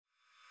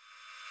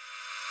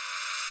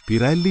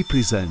Pirelli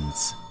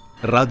presents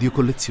Radio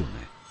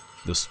Collezione,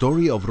 the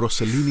story of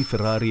Rossellini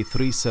Ferrari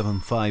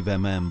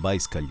 375mm by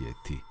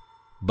Scaglietti,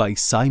 by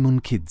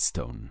Simon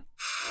Kidstone.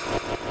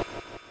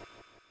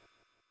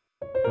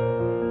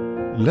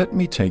 Let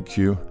me take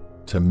you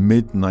to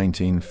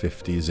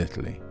mid-1950s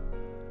Italy.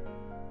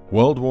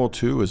 World War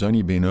II has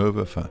only been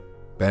over for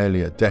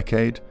barely a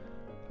decade,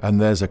 and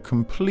there's a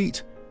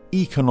complete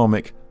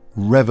economic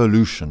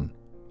revolution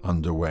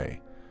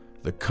underway.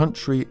 The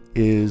country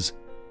is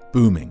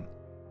booming.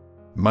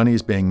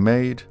 Money's being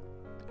made,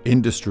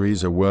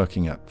 industries are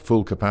working at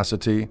full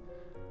capacity,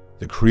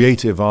 the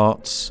creative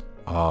arts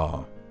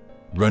are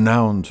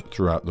renowned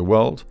throughout the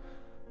world,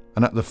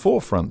 and at the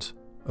forefront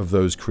of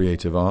those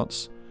creative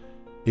arts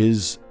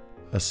is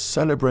a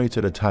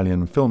celebrated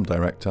Italian film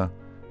director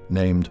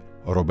named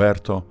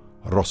Roberto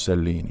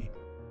Rossellini.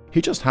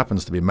 He just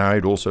happens to be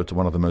married also to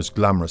one of the most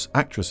glamorous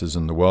actresses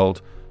in the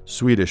world,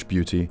 Swedish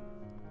beauty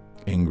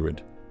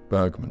Ingrid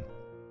Bergman.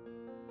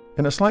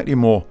 In a slightly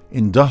more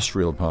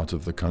industrial part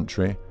of the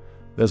country,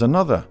 there's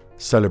another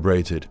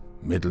celebrated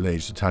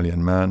middle-aged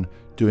Italian man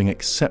doing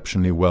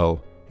exceptionally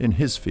well in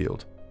his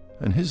field,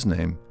 and his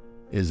name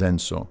is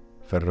Enzo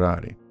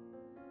Ferrari.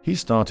 He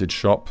started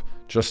shop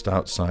just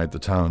outside the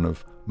town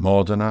of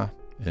Modena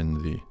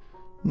in the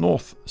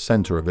north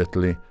centre of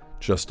Italy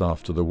just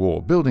after the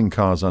war, building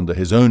cars under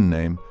his own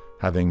name,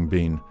 having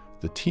been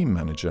the team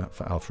manager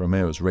for Alfa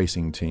Romeo's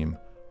racing team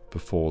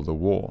before the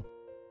war.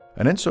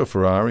 And Enzo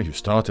Ferrari, who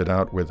started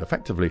out with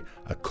effectively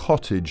a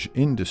cottage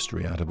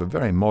industry out of a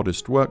very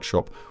modest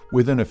workshop,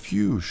 within a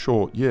few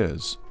short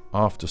years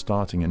after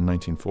starting in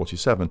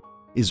 1947,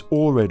 is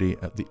already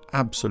at the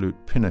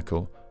absolute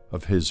pinnacle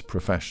of his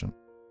profession.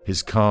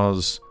 His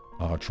cars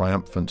are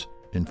triumphant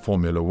in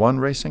Formula One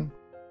racing,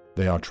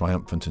 they are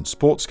triumphant in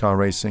sports car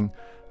racing,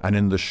 and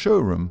in the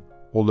showroom,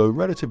 although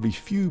relatively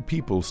few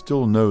people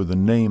still know the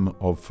name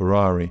of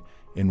Ferrari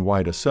in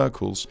wider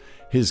circles,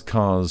 his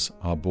cars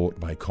are bought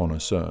by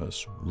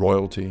connoisseurs,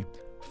 royalty,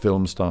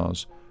 film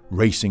stars,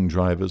 racing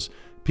drivers,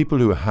 people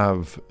who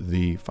have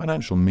the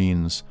financial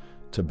means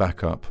to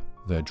back up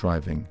their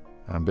driving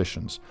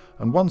ambitions.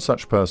 And one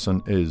such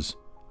person is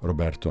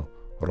Roberto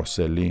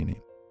Rossellini.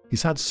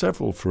 He's had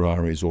several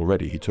Ferraris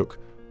already. He took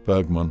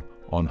Bergman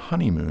on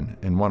honeymoon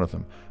in one of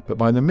them. But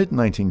by the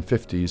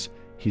mid-1950s,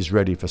 he's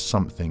ready for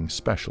something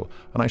special.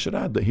 And I should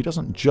add that he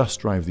doesn't just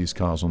drive these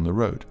cars on the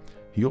road.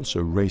 He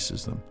also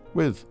races them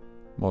with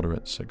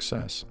moderate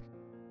success.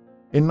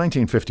 In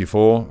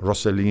 1954,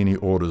 Rossellini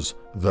orders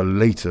the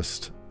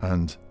latest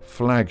and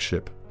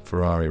flagship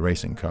Ferrari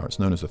racing car. It's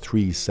known as the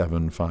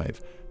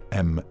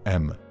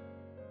 375mm.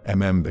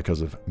 MM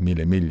because of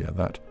Mille Miglia,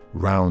 that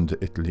round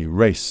Italy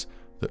race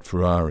that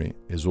Ferrari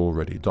is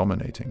already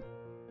dominating.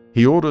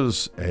 He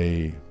orders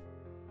a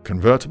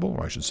convertible,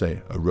 or I should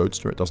say a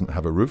roadster, it doesn't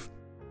have a roof,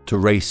 to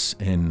race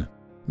in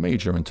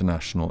major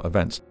international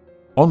events.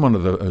 On one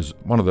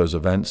of those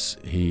events,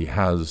 he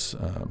has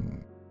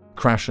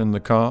crash in the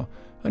car,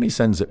 and he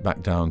sends it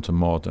back down to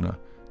Modena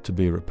to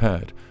be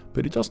repaired.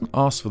 But he doesn't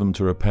ask for them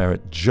to repair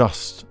it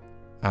just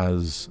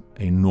as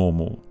a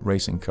normal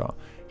racing car.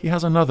 He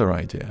has another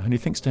idea, and he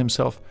thinks to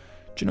himself,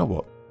 do you know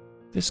what?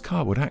 This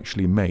car would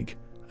actually make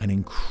an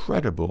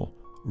incredible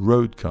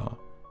road car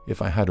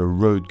if I had a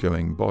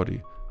road-going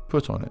body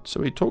put on it.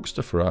 So he talks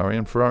to Ferrari,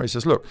 and Ferrari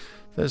says, look,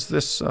 there's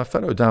this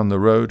fellow down the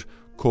road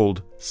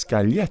called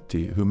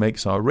Scaglietti who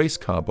makes our race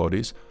car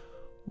bodies.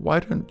 Why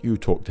don't you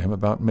talk to him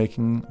about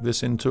making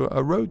this into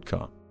a road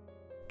car?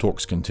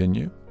 Talks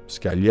continue.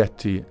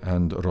 Scaglietti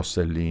and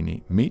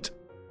Rossellini meet.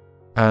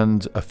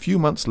 And a few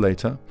months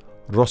later,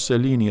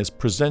 Rossellini is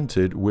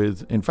presented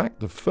with, in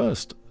fact, the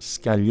first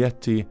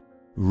Scaglietti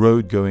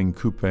road-going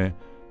coupe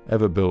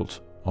ever built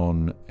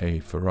on a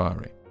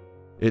Ferrari.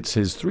 It's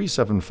his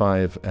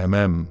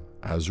 375mm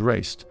as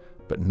raced,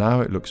 but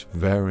now it looks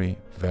very,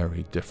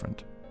 very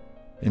different.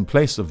 In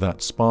place of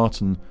that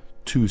Spartan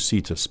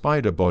two-seater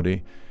spider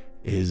body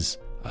is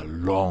a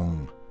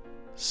long,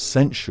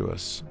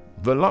 sensuous,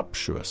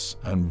 voluptuous,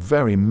 and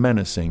very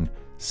menacing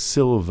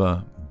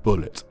silver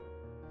bullet.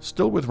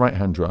 Still with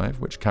right-hand drive,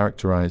 which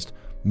characterized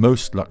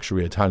most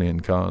luxury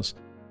Italian cars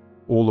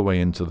all the way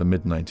into the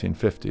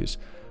mid-1950s.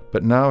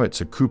 But now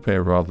it's a coupe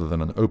rather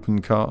than an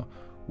open car,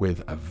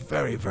 with a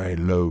very, very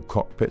low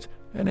cockpit,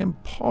 an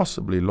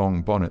impossibly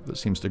long bonnet that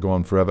seems to go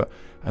on forever,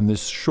 and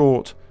this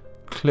short,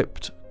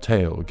 clipped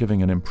tail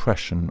giving an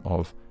impression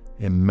of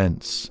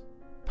immense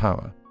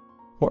power.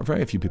 What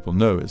very few people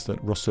know is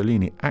that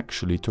Rossellini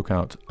actually took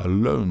out a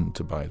loan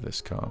to buy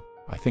this car.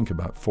 I think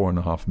about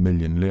 4.5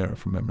 million lira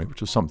from memory, which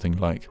was something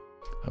like,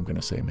 I'm going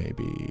to say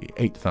maybe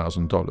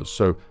 $8,000.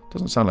 So it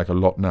doesn't sound like a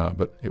lot now,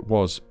 but it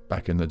was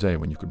back in the day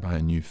when you could buy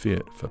a new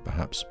Fiat for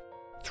perhaps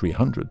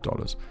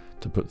 $300,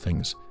 to put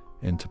things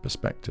into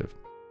perspective.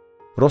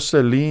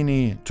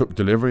 Rossellini took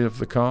delivery of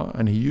the car,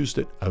 and he used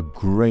it a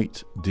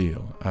great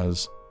deal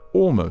as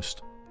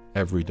almost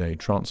everyday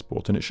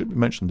transport. And it should be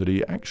mentioned that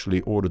he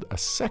actually ordered a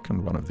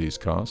second one of these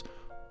cars,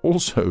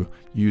 also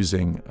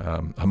using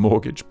a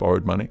mortgage,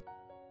 borrowed money,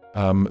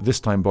 this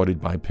time bodied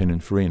by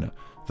Pininfarina.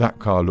 That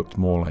car looked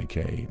more like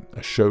a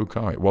show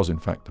car. It was, in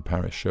fact, the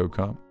Paris show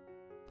car.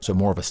 So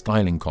more of a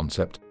styling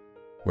concept,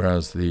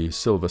 whereas the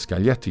silver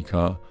Scaglietti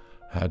car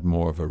had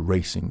more of a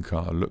racing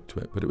car look to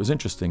it. But it was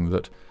interesting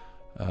that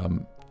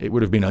it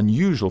would have been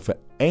unusual for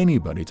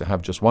anybody to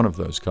have just one of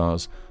those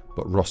cars,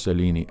 but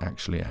Rossellini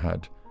actually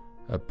had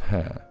a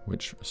pair,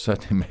 which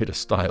certainly made a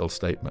style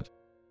statement.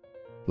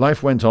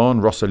 Life went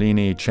on.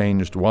 Rossellini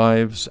changed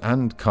wives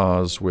and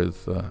cars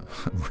with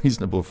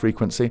reasonable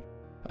frequency,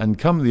 and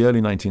come the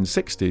early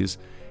 1960s,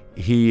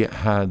 he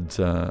had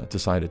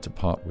decided to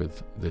part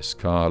with this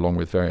car along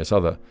with various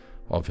other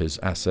of his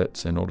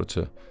assets in order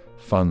to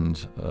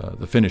fund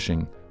the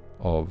finishing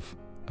of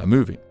a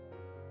movie.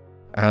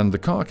 And the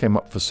car came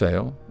up for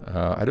sale.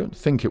 I don't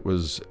think it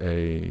was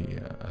a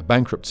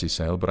bankruptcy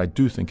sale, but I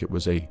do think it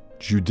was a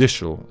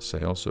judicial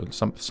sale, so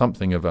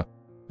something of a,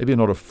 maybe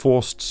not a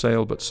forced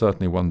sale, but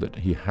certainly one that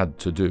he had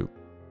to do.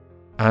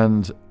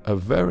 And a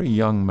very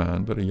young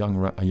man, but a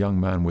young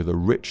man with a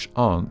rich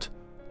aunt,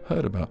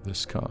 heard about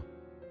this car.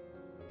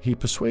 He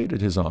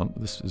persuaded his aunt,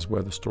 this is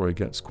where the story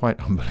gets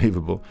quite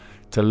unbelievable,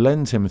 to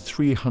lend him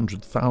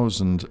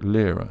 300,000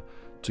 lira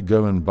to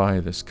go and buy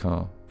this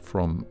car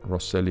from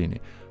Rossellini.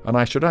 And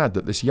I should add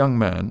that this young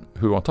man,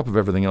 who on top of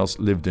everything else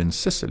lived in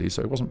Sicily,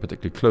 so he wasn't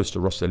particularly close to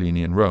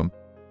Rossellini in Rome,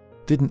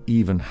 didn't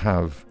even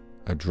have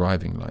a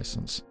driving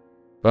license.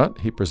 But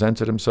he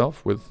presented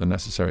himself with the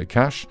necessary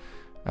cash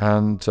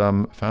and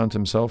found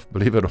himself,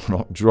 believe it or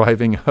not,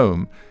 driving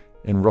home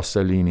in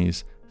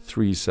Rossellini's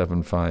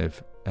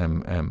 375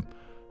 mm,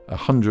 a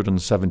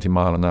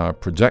 170-mile-an-hour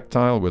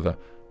projectile with a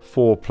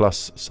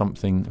 4+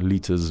 something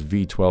litres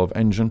V12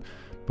 engine,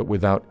 but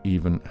without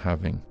even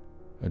having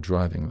a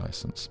driving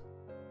license.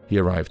 He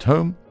arrived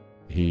home.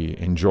 He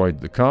enjoyed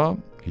the car.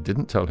 He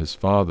didn't tell his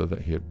father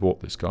that he had bought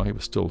this car. He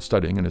was still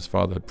studying, and his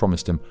father had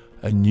promised him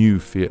a new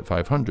Fiat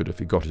 500 if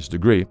he got his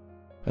degree.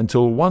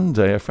 Until one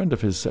day, a friend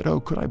of his said, "Oh,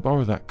 could I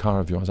borrow that car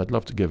of yours? I'd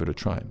love to give it a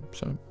try."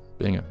 So,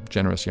 being a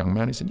generous young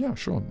man, he said, "Yeah,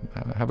 sure,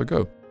 have a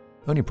go."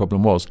 Only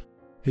problem was,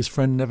 his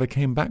friend never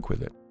came back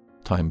with it.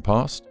 Time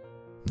passed.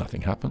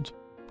 Nothing happened.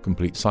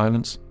 Complete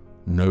silence.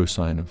 No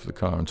sign of the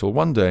car. Until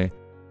one day,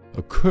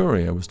 a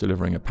courier was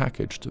delivering a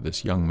package to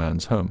this young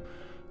man's home.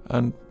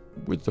 And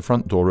with the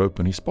front door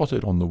open, he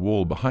spotted on the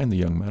wall behind the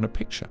young man a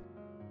picture.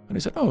 And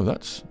he said, "Oh,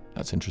 that's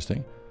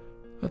interesting.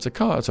 That's a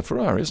car. It's a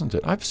Ferrari, isn't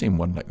it? I've seen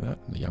one like that."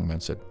 And the young man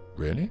said,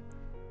 "Really?"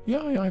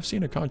 Yeah, I've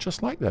seen a car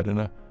just like that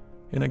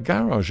in a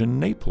garage in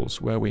Naples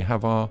where we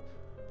have our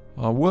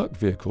work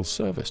vehicles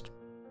serviced."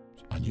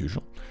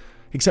 Unusual.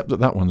 Except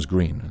that one's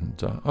green,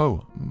 and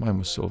mine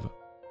was silver.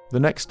 The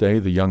next day,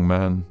 the young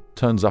man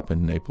turns up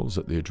in Naples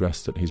at the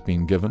address that he's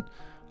been given,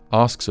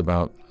 asks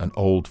about an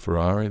old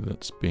Ferrari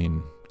that's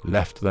been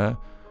left there,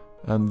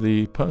 and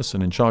the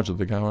person in charge of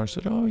the garage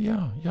said, "Oh,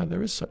 yeah,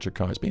 there is such a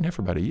car. It's been here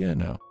for about a year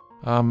now.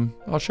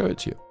 I'll show it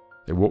to you."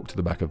 They walked to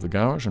the back of the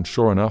garage, and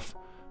sure enough,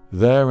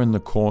 there in the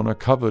corner,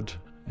 covered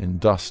in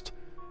dust,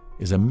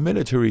 is a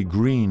military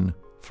green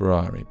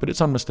Ferrari. But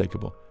it's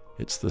unmistakable.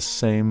 It's the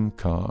same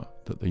car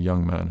that the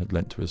young man had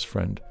lent to his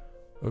friend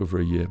over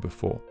a year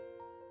before.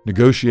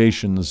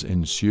 Negotiations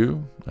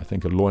ensue. I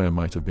think a lawyer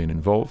might have been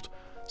involved.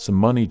 Some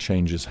money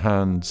changes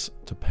hands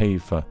to pay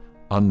for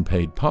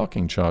unpaid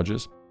parking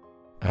charges.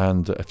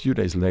 And a few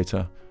days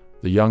later,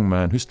 the young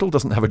man, who still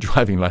doesn't have a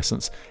driving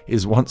license,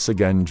 is once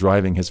again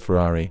driving his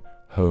Ferrari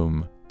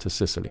home to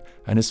Sicily.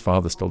 And his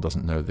father still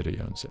doesn't know that he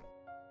owns it.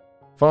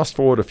 Fast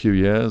forward a few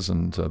years,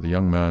 and the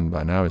young man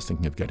by now is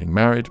thinking of getting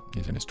married.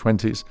 He's in his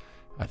 20s.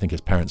 I think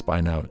his parents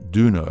by now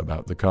do know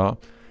about the car.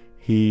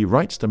 He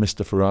writes to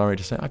Mr. Ferrari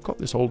to say, "I've got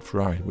this old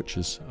Ferrari, which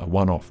is a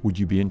one-off. Would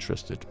you be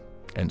interested?"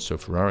 Enzo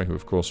Ferrari, who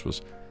of course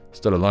was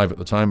still alive at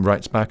the time,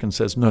 writes back and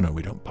says, No,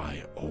 we don't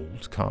buy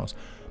old cars.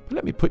 But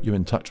let me put you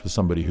in touch with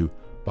somebody who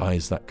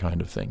buys that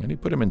kind of thing." And he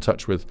put him in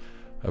touch with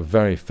a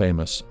very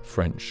famous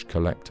French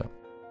collector,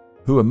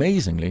 who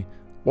amazingly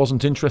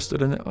wasn't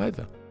interested in it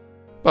either.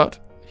 But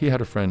he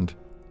had a friend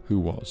who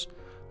was.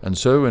 And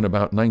so in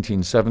about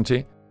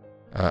 1970,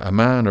 a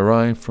man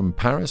arrived from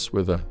Paris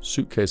with a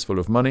suitcase full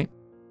of money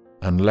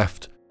and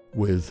left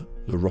with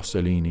the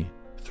Rossellini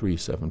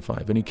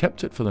 375. And he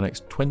kept it for the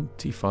next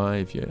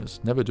 25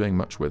 years, never doing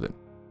much with it.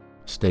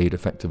 Stayed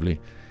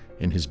effectively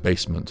in his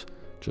basement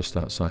just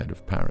outside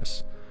of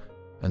Paris.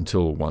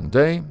 Until one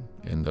day,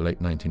 in the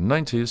late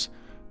 1990s,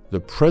 the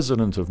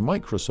president of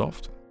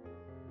Microsoft,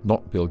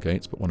 not Bill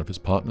Gates, but one of his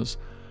partners,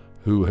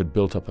 who had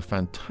built up a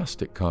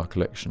fantastic car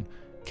collection,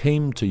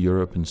 came to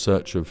Europe in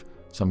search of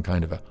some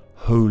kind of a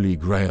holy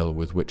grail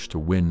with which to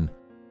win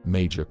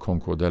major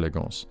concours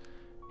d'élégance.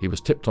 He was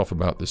tipped off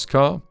about this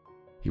car.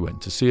 He went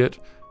to see it,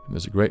 and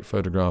there's a great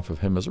photograph of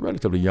him as a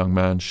relatively young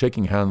man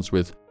shaking hands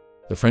with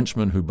the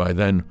Frenchman who by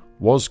then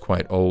was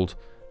quite old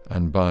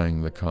and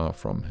buying the car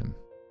from him.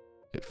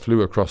 It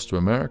flew across to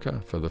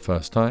America for the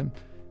first time.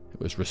 It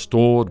was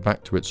restored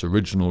back to its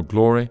original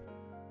glory,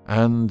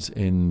 and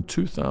in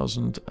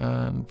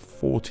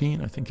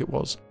 2014, I think it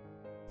was,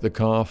 the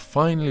car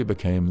finally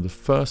became the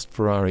first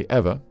Ferrari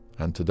ever,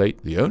 and to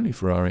date the only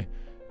Ferrari,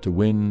 to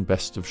win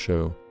Best of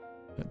Show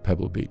at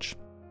Pebble Beach.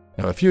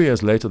 Now, a few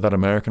years later, that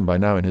American, by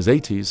now in his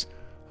 80s,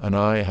 and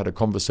I had a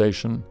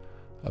conversation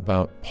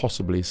about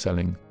possibly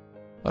selling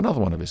another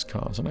one of his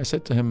cars. And I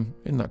said to him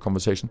in that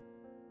conversation,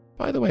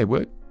 by the way,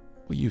 were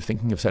you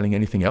thinking of selling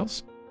anything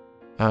else?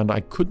 And I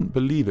couldn't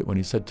believe it when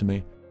he said to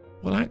me,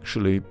 well,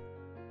 actually,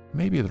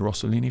 maybe the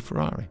Rossellini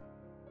Ferrari.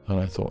 And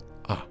I thought,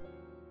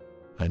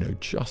 I know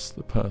just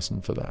the person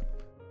for that.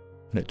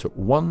 And it took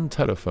one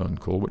telephone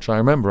call, which I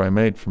remember I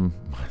made from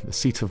the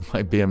seat of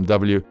my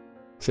BMW,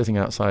 sitting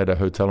outside a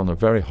hotel on a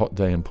very hot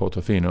day in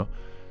Portofino,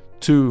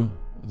 to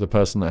the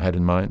person I had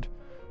in mind,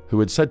 who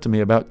had said to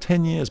me about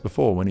 10 years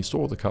before when he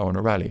saw the car on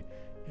a rally,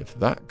 if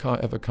that car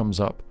ever comes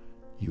up,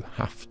 you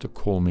have to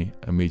call me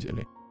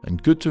immediately.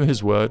 And good to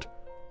his word,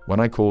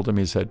 when I called him,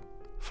 he said,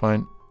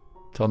 fine,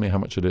 tell me how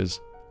much it is,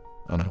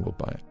 and I will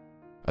buy it.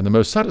 And the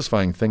most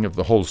satisfying thing of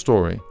the whole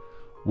story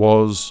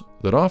was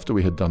that after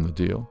we had done the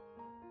deal,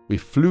 we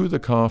flew the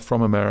car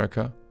from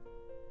America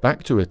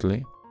back to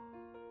Italy,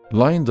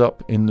 lined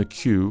up in the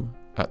queue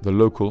at the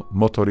local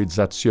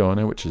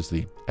Motorizzazione, which is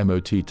the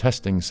MOT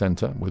testing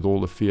center with all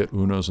the Fiat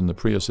Unos and the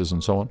Priuses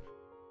and so on,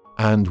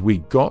 and we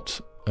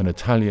got an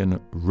Italian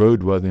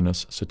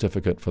roadworthiness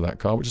certificate for that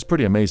car, which is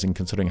pretty amazing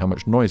considering how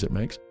much noise it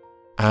makes,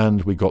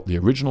 and we got the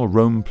original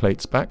Rome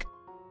plates back.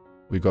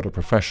 We got a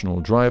professional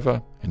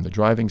driver in the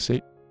driving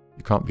seat.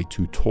 You can't be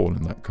too tall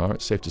in that car.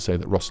 It's safe to say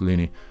that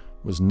Rossellini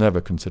was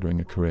never considering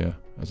a career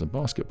as a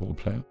basketball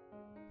player.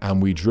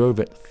 And we drove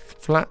it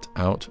flat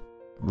out,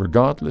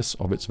 regardless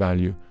of its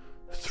value,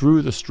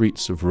 through the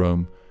streets of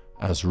Rome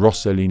as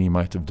Rossellini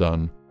might have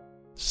done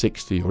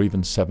 60 or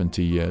even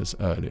 70 years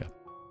earlier.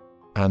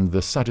 And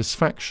the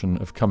satisfaction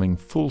of coming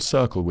full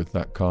circle with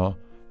that car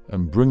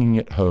and bringing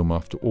it home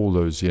after all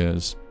those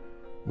years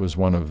was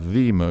one of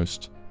the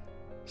most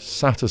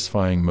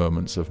satisfying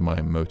moments of my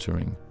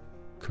motoring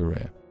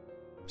career.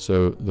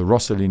 So the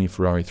Rossellini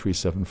Ferrari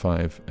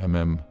 375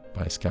 mm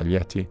by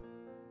Scaglietti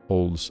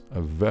holds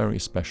a very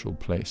special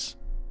place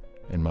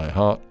in my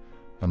heart,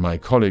 and my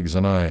colleagues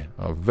and I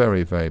are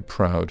very, very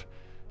proud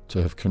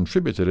to have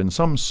contributed in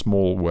some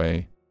small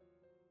way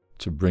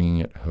to bringing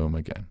it home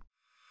again.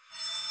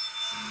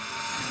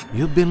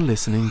 You've been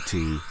listening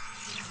to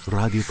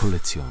Radio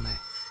Collezione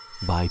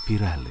by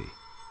Pirelli.